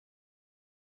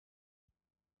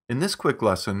In this quick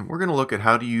lesson, we're going to look at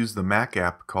how to use the Mac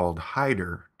app called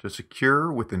Hider to secure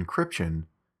with encryption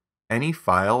any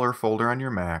file or folder on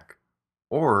your Mac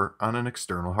or on an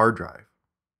external hard drive.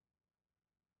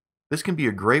 This can be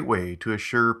a great way to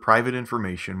assure private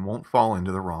information won't fall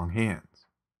into the wrong hands.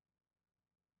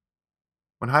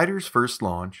 When Hiders first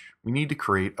launch, we need to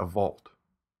create a vault.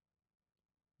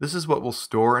 This is what will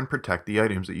store and protect the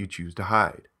items that you choose to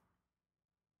hide.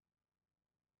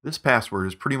 This password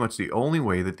is pretty much the only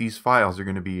way that these files are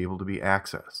going to be able to be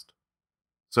accessed.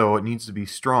 So it needs to be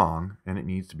strong and it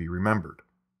needs to be remembered.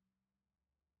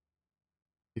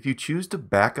 If you choose to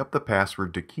back up the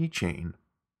password to Keychain,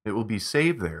 it will be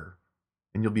saved there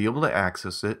and you'll be able to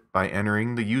access it by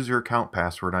entering the user account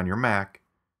password on your Mac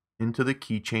into the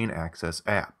Keychain Access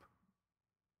app.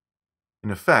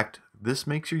 In effect, this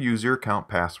makes your user account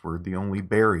password the only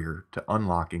barrier to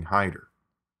unlocking Hider.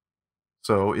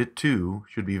 So it too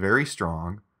should be very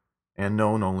strong and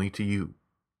known only to you.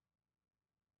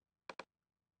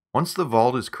 Once the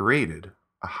vault is created,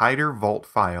 a Hider vault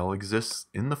file exists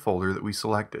in the folder that we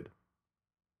selected.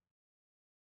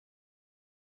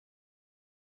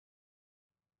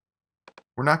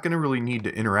 We're not going to really need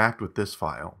to interact with this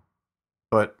file,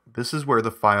 but this is where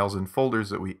the files and folders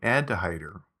that we add to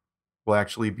Hider will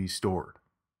actually be stored.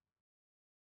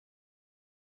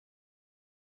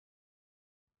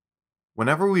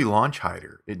 Whenever we launch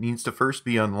Hider, it needs to first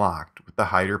be unlocked with the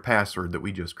Hider password that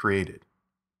we just created.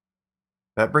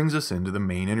 That brings us into the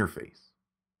main interface.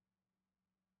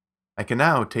 I can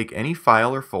now take any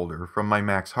file or folder from my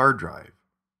Mac's hard drive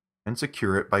and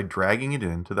secure it by dragging it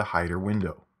into the Hider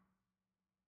window.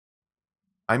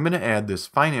 I'm going to add this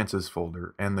Finances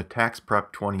folder and the Tax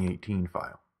Prep 2018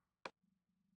 file.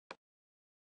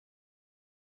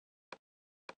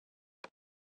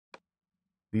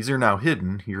 These are now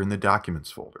hidden here in the Documents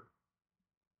folder.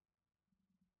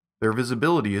 Their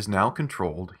visibility is now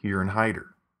controlled here in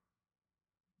Hider.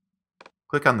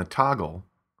 Click on the toggle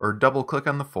or double-click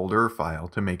on the folder or file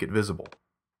to make it visible.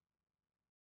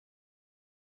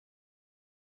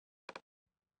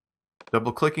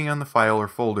 Double-clicking on the file or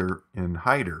folder in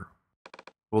Hider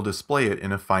will display it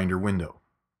in a Finder window.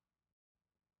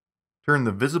 Turn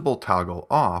the visible toggle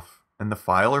off and the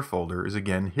file or folder is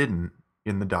again hidden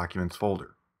in the Documents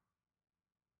folder.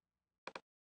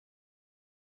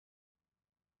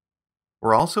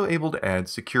 We're also able to add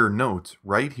secure notes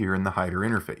right here in the Hider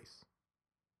interface.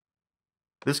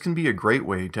 This can be a great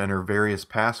way to enter various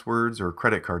passwords or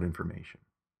credit card information.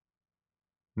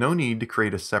 No need to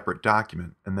create a separate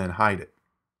document and then hide it.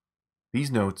 These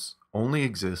notes only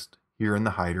exist here in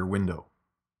the Hider window.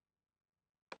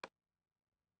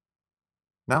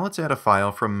 Now let's add a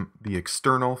file from the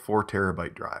external 4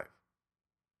 TB drive.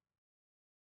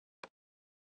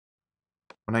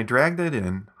 When I drag that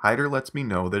in, Hider lets me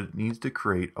know that it needs to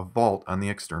create a vault on the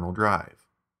external drive.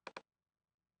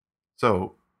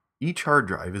 So each hard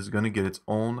drive is going to get its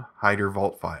own Hider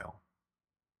vault file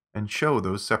and show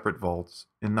those separate vaults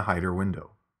in the Hider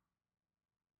window.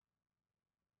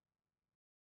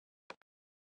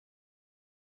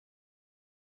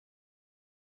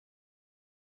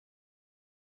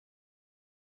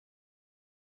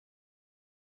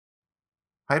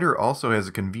 Hider also has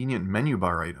a convenient menu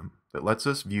bar item that lets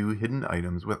us view hidden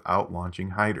items without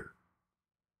launching Hider.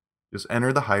 Just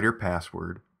enter the Hider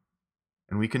password,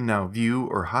 and we can now view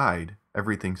or hide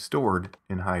everything stored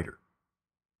in Hider.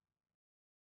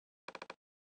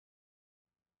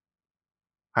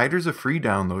 Hider's a free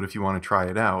download if you want to try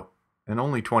it out, and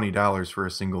only $20 for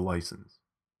a single license.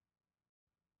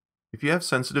 If you have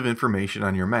sensitive information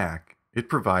on your Mac, it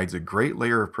provides a great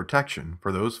layer of protection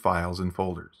for those files and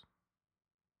folders.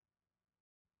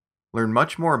 Learn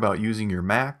much more about using your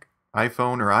Mac,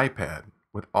 iPhone, or iPad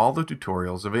with all the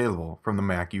tutorials available from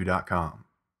themacu.com.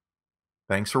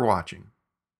 Thanks for watching.